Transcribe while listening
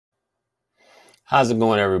How's it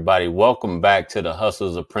going, everybody? Welcome back to the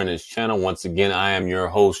Hustlers Apprentice channel. Once again, I am your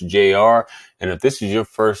host, JR. And if this is your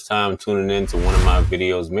first time tuning in to one of my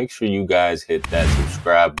videos, make sure you guys hit that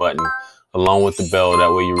subscribe button along with the bell.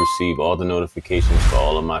 That way you receive all the notifications for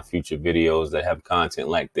all of my future videos that have content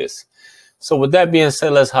like this. So with that being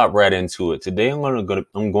said, let's hop right into it. Today,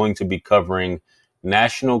 I'm going to be covering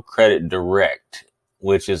National Credit Direct,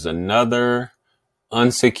 which is another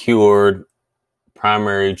unsecured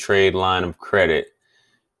primary trade line of credit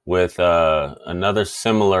with another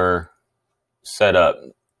similar setup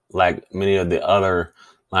like many of the other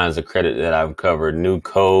lines of credit that I've covered, New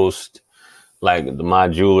Coast, like the My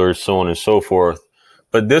Jewelers, so on and so forth.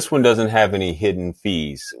 But this one doesn't have any hidden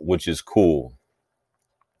fees, which is cool.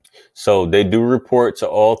 So they do report to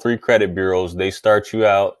all three credit bureaus. They start you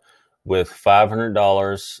out with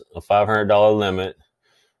 $500, a $500 limit,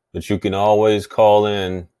 but you can always call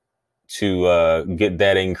in to get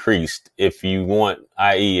that increased if you want,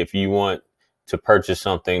 i.e. if you want to purchase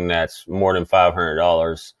something that's more than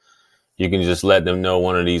 $500, you can just let them know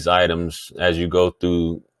one of these items as you go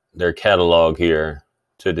through their catalog here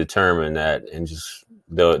to determine that, and just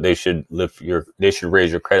they should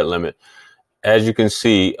raise your credit limit. As you can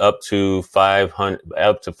see, up to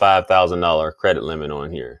 $5,000 credit limit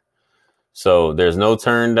on here. So there's no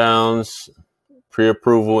turn downs,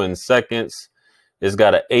 pre-approval in seconds. It's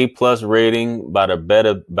got an A+ rating by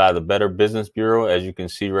the Better Business Bureau, as you can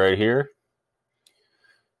see right here.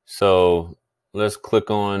 So let's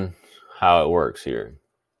click on how it works here.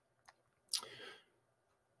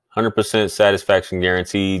 100% satisfaction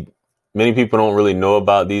guaranteed. Many people don't really know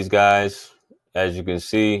about these guys. As you can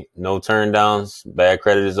see, no turn downs, bad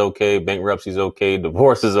credit is okay, bankruptcy is okay,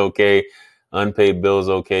 divorce is okay, unpaid bills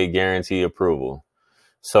okay, guarantee approval.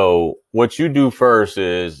 So what you do first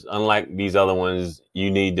is, unlike these other ones,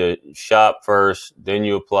 you need to shop first, then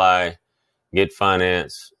you apply, get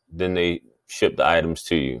finance, then they ship the items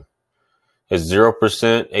to you. It's 0%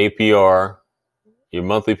 APR. Your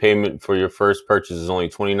monthly payment for your first purchase is only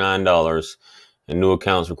 $29, and new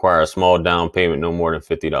accounts require a small down payment, no more than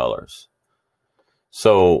 $50.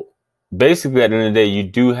 So basically, at the end of the day, you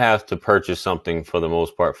do have to purchase something for the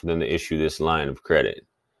most part for them to issue this line of credit.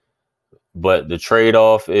 But the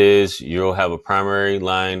trade-off is you'll have a primary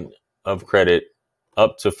line of credit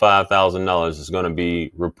up to $5,000 is going to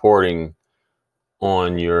be reporting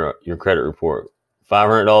on your credit report.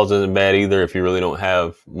 $500 isn't bad either if you really don't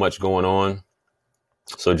have much going on.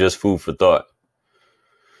 So just food for thought.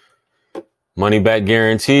 Money back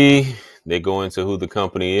guarantee. They go into who the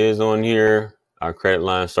company is on here. Our credit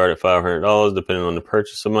line start at $500 depending on the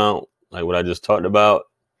purchase amount, like what I just talked about.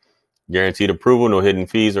 Guaranteed approval, no hidden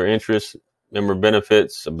fees or interest. Member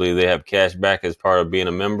benefits, I believe they have cash back as part of being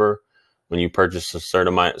a member. When you purchase a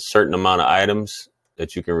certain amount of items,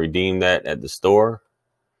 that you can redeem that at the store.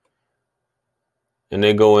 And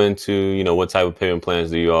they go into, you know, what type of payment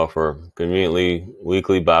plans do you offer? Conveniently,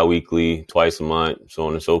 weekly, bi-weekly, twice a month, so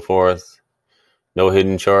on and so forth. No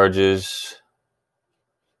hidden charges.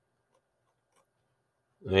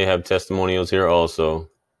 They have testimonials here also,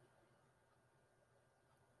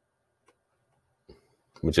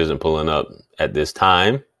 which isn't pulling up at this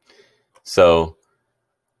time. So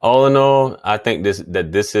all in all, I think this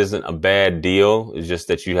isn't a bad deal. It's just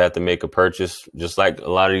that you have to make a purchase, just like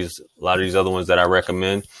a lot of these other ones that I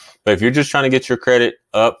recommend. But if you're just trying to get your credit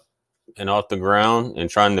up and off the ground and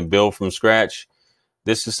trying to build from scratch,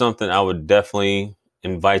 this is something I would definitely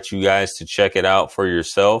invite you guys to check it out for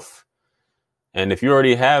yourself. And if you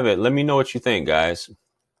already have it, let me know what you think, guys.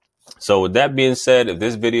 So with that being said, if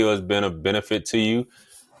this video has been of benefit to you,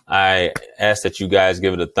 I ask that you guys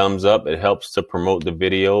give it a thumbs up. It helps to promote the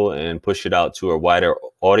video and push it out to a wider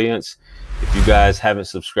audience. If you guys haven't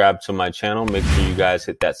subscribed to my channel, make sure you guys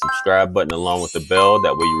hit that subscribe button along with the bell.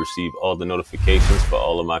 That way you receive all the notifications for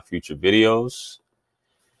all of my future videos.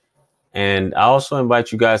 And I also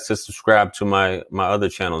invite you guys to subscribe to my other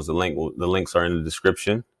channels. The links are in the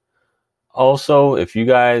description. Also, if you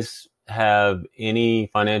guys have any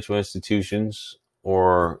financial institutions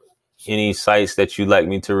or any sites that you'd like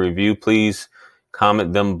me to review, please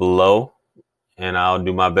comment them below and I'll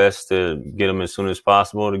do my best to get them as soon as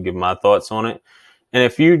possible to give my thoughts on it. And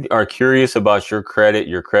if you are curious about your credit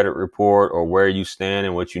report, or where you stand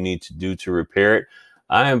and what you need to do to repair it,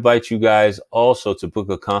 I invite you guys also to book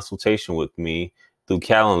a consultation with me through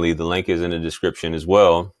Calendly. The link is in the description as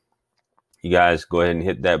well. You guys go ahead and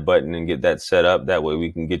hit that button and get that set up. That way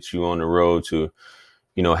we can get you on the road to,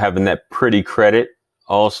 you know, having that pretty credit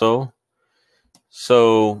also.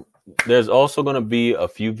 So there's also going to be a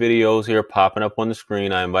few videos here popping up on the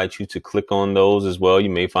screen. I invite you to click on those as well. You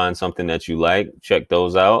may find something that you like. Check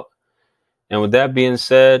those out. And with that being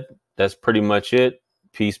said, that's pretty much it.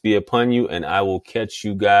 Peace be upon you, and I will catch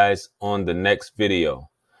you guys on the next video.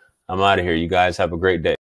 I'm out of here. You guys have a great day.